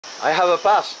I have a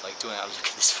pass. Like doing, I'll look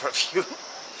at this for a view.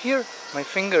 Here, my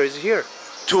finger is here.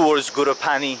 Towards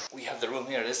Gurapani. We have the room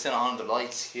here. Listen on the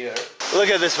lights here. Look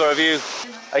at this for a view.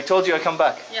 I told you I come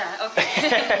back. Yeah,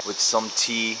 okay. With some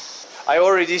tea. I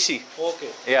already see. Okay.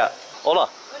 Yeah. Hola.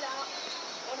 Hola.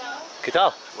 Hola. ¿Qué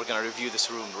tal? We're gonna review this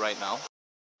room right now.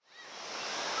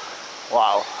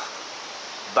 Wow.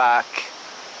 Back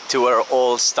to where it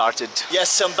all started.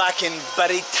 Yes, I'm back in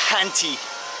Baritanti.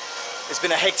 It's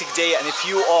been a hectic day, and if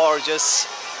you are just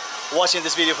watching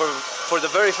this video for the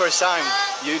very first time,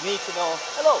 you need to know,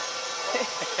 hello.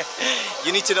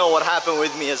 You need to know what happened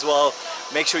with me as well.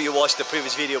 Make sure you watch the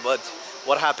previous video, but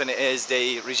what happened is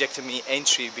they rejected me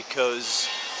entry because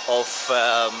of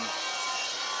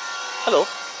hello.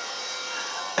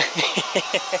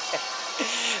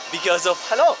 Because of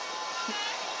hello.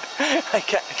 I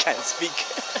can't speak.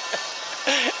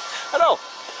 Hello.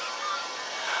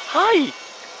 Hi.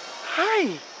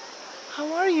 Hi.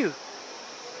 How are you?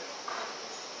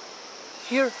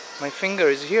 Here, my finger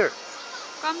is here.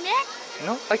 Come back?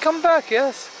 No, I come back,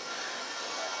 yes.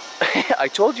 I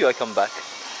told you I come back.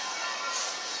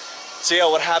 So yeah,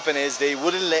 what happened is they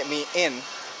wouldn't let me in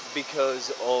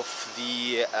because of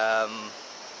the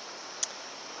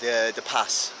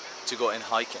pass to go in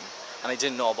hiking, and I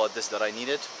didn't know about this that I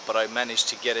needed, but I managed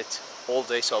to get it all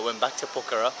day. So I went back to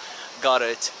Pokhara, got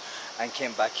it, and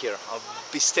came back here. I'll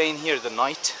be staying here the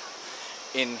night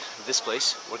in this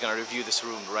place. We're gonna review this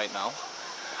room right now,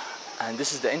 and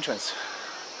this is the entrance.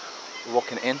 We're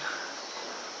walking in.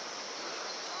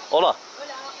 Hola.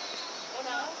 Hola.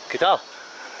 Hola. ¿Qué tal?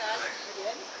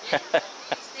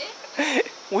 ¿Usted?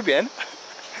 Muy bien.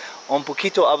 Un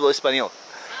poquito hablo español.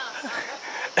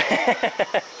 ¿Y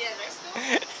el resto?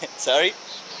 Sorry. ¿Y el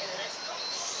resto?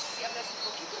 Si hablas un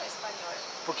poquito español.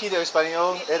 Poquito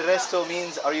español. El resto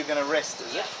means are you gonna rest?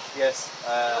 Is it? Yes.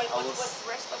 What's the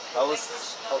rest of I your was-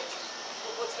 language oh. knowledge?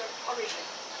 What's your origin?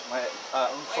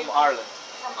 I'm from Ireland.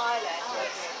 From Ireland.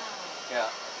 Yeah.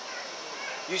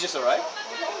 You just arrived?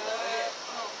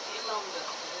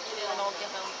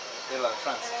 Irland,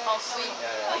 France.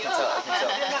 Yeah, I can tell.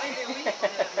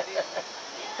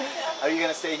 Are you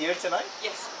gonna stay here tonight?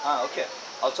 Yes. Ah, okay.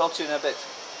 I'll talk to you in a bit.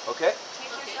 Okay?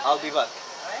 I'll be back.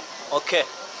 Okay.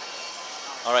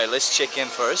 All right, let's check in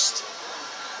first.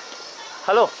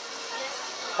 Hello.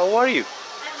 How are you? I'm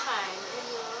fine.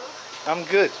 And you? I'm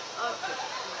good. Okay.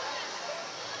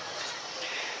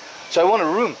 So I want a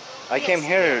room. I Yes, came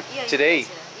here yeah, today. yes,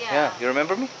 yeah. You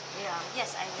remember me? Yeah.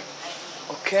 Yes, I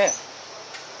will. Okay.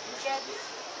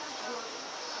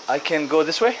 I can go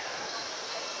this way?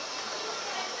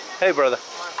 Hey brother,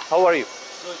 how are you?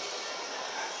 Good.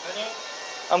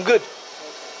 I'm good.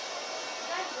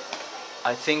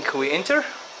 I think we enter.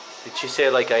 Did she say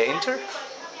like I enter?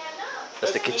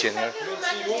 That's the kitchen here. You will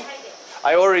see room?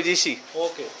 I already see.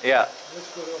 Okay. Yeah. Let's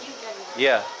go room.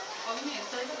 Yeah.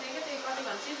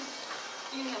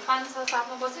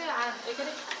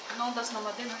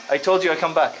 I told you I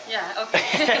come back. Yeah, okay.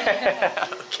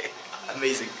 Okay.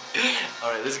 Amazing.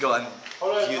 All right, let's go and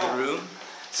view the room.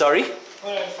 Sorry?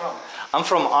 Where are you from? I'm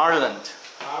from Ireland.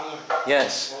 Ireland.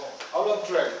 Yes. How long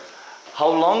trek? How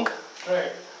long?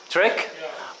 Trek. Trek?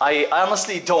 Yeah. I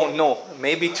honestly don't know.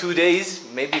 Maybe 2 days,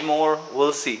 maybe more.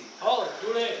 We'll see. Oh,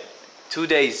 today. 2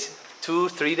 days. 2,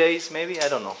 3 days maybe? I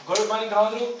don't know. Gurapani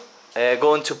Gandru?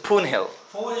 Going to Poon Hill.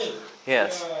 Poon.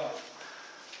 Yes.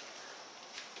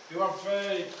 You are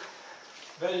very,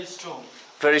 very strong.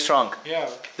 Very strong. Yeah.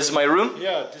 This is my room.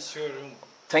 Yeah, this is your room.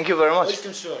 Thank you very much.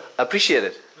 Welcome, sir. Appreciate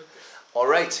it. All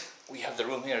right, we have the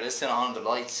room here. Listen on the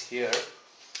lights here.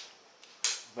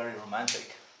 Very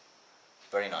romantic.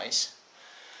 Very nice.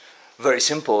 Very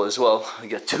simple as well. We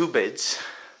got 2 beds.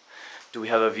 Do we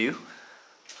have a view?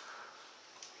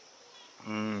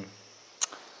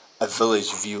 A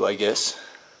village view, I guess.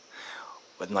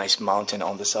 With nice mountain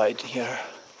on the side here.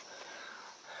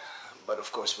 But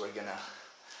of course we're gonna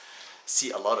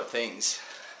see a lot of things.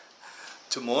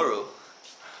 Tomorrow,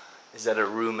 Is that a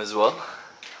room as well?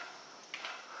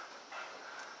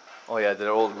 Oh yeah,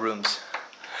 they're all rooms.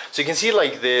 So you can see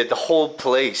like the whole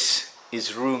place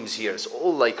is rooms here. It's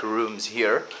all like rooms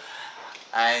here.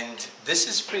 and this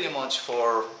is pretty much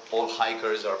for all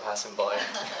hikers or passing by.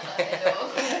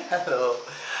 Hello.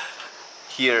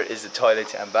 Here is the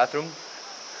toilet and bathroom.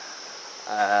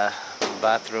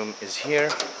 Bathroom is here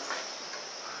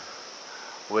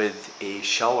with a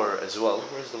shower as well.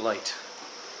 Where's the light?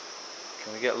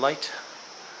 Can we get light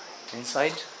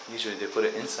inside? Usually they put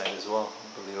it inside as well,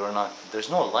 believe it or not. There's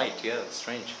no light, yeah, it's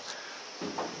strange.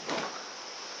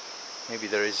 Maybe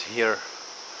there is here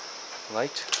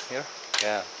light here.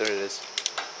 Yeah, there it is.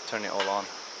 Turn it all on.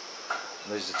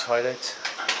 There's the toilet.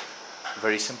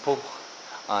 very simple.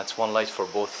 It's one light for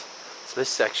both. So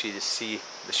let's actually see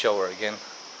the shower again.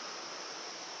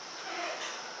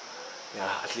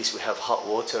 Yeah, at least we have hot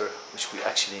water, which we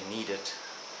actually needed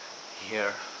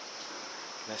here.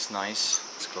 That's nice.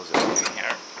 Let's close it over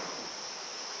here.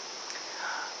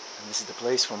 And this is the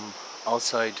place from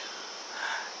outside.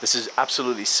 This is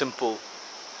absolutely simple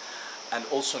and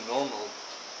also normal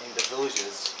in the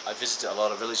villages. I visited a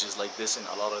lot of villages like this in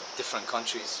a lot of different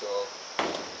countries, so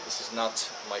this is not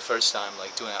my first time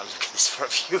like doing it. I'll look at this for a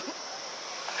view.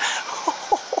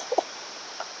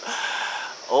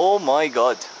 Oh my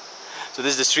god. So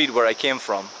this is the street where I came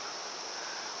from.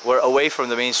 We're away from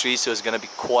the main street, so it's gonna be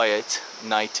quiet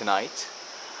night to night.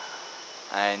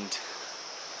 And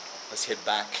let's head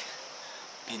back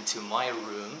into my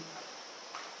room.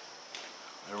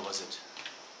 Where was it?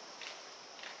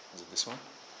 Was it this one?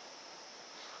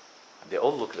 They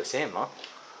all look the same, huh?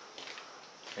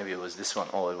 Maybe it was this one.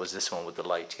 Oh, it was this one with the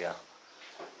light, yeah.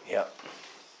 Yeah.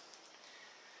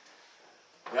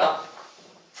 Yeah.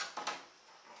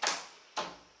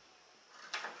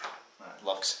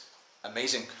 Looks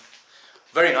amazing.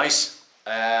 Very nice.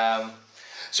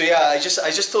 So yeah, I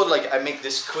just thought like I make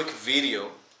this quick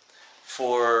video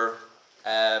for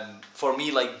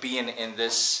me like being in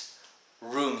this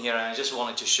room here, and I just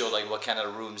wanted to show like what kind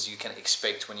of rooms you can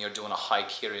expect when you're doing a hike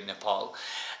here in Nepal.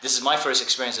 This is my first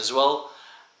experience as well,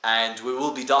 and we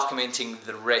will be documenting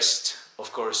the rest,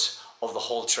 of course, of the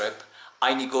whole trip.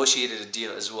 I negotiated a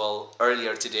deal as well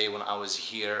earlier today when I was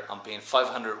here. I'm paying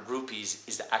 500 rupees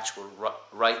is the actual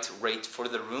right rate for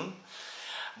the room.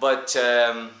 But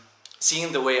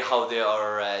seeing the way how they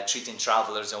are treating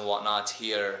travelers and whatnot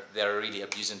here, they're really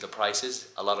abusing the prices.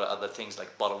 A lot of other things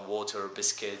like bottled water,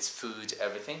 biscuits, food,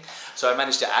 everything. So I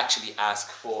managed to actually ask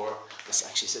for, let's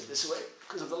actually sit this way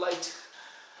because of the light.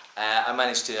 I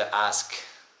managed to ask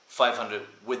 500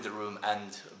 with the room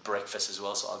and breakfast as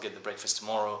well, so I'll get the breakfast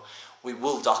tomorrow. We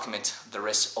will document the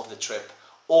rest of the trip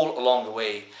all along the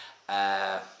way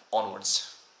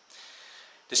onwards.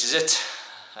 This is it.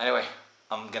 Anyway,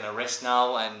 I'm gonna rest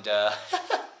now, and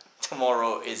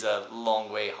tomorrow is a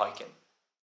long way hiking.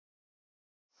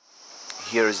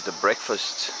 Here is the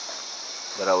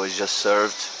breakfast that I was just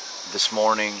served this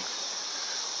morning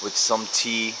with some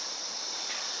tea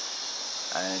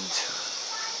and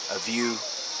a view.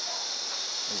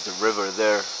 There's the river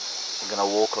there. We're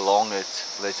gonna walk along it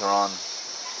later on,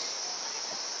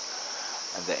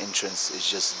 and the entrance is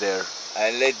just there.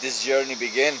 And let this journey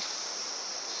begin.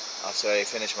 After I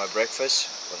finish my breakfast,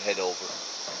 we'll head over.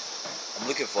 I'm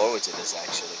looking forward to this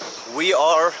actually. We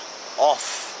are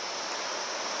off,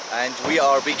 and we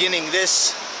are beginning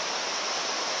this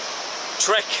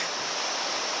trek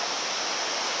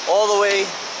all the way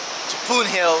to Poon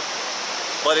Hill.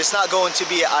 But it's not going to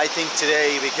be, I think,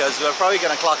 today, because we're probably going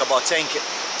to clock about 10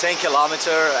 kilometer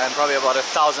and probably about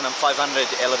 1,500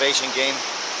 elevation gain.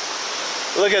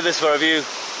 Look at this for a view.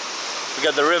 We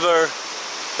got the river,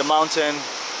 the mountain.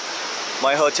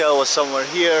 My hotel was somewhere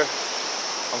here.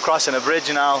 I'm crossing a bridge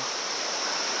now,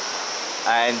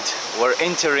 and we're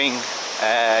entering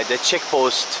the check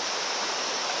post,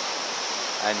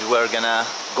 and we're gonna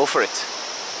go for it.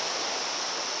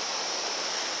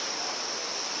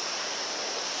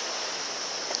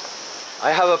 I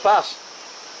have a pass.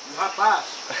 You have pass.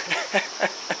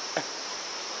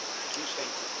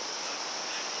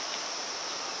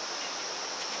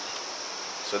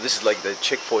 So this is like the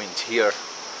checkpoint here.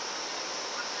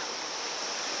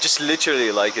 Just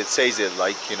literally like it says it,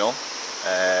 like, you know,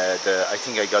 I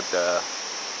think I got the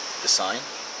sign,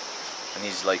 and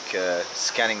he's like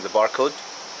scanning the barcode.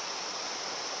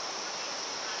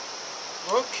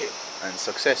 Okay. And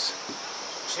success.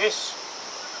 Success.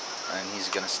 And he's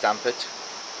gonna stamp it.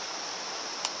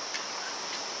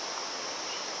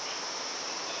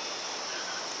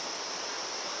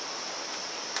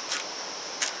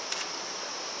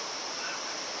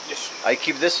 Yes. I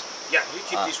keep this? Yeah, you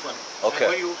keep this one. Okay.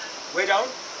 And when you way down,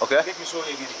 Okay. let me show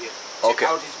you again here. Check Okay.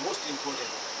 out is most important.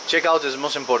 Check out is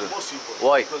most important. Most important.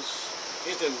 Why? Because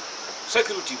it's the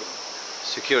security one.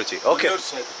 Security. Okay. Your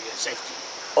safety and safety.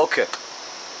 Okay.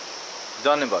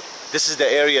 Done about. This is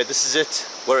the area. This is it.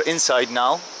 We're inside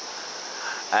now,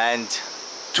 and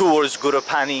towards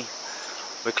Gurupani.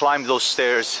 We climbed those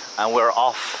stairs and we're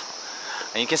off.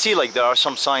 And you can see like there are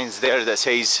some signs there that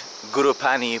says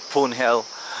Gurupani, Poon Hill,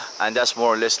 and that's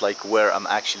more or less like where I'm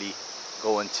actually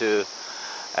going to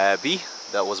be.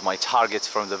 That was my target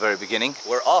from the very beginning.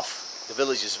 We're off. The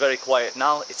village is very quiet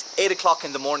now. It's 8 o'clock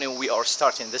in the morning. We are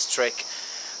starting this trek,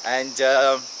 and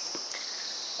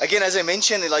again, as I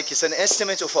mentioned, like it's an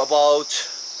estimate of about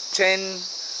 10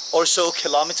 or so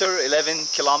kilometer, 11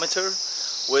 kilometer.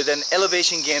 with an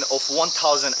elevation gain of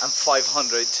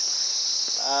 1,500.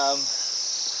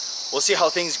 We'll see how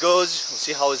things goes. We'll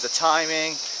see how is the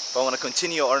timing, if I want to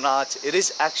continue or not. It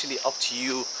is actually up to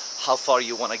you how far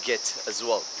you want to get as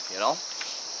well, you know.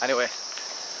 Anyway,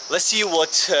 let's see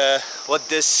what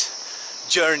this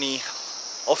journey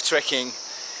of trekking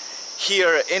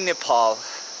here in Nepal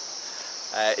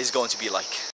is going to be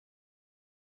like.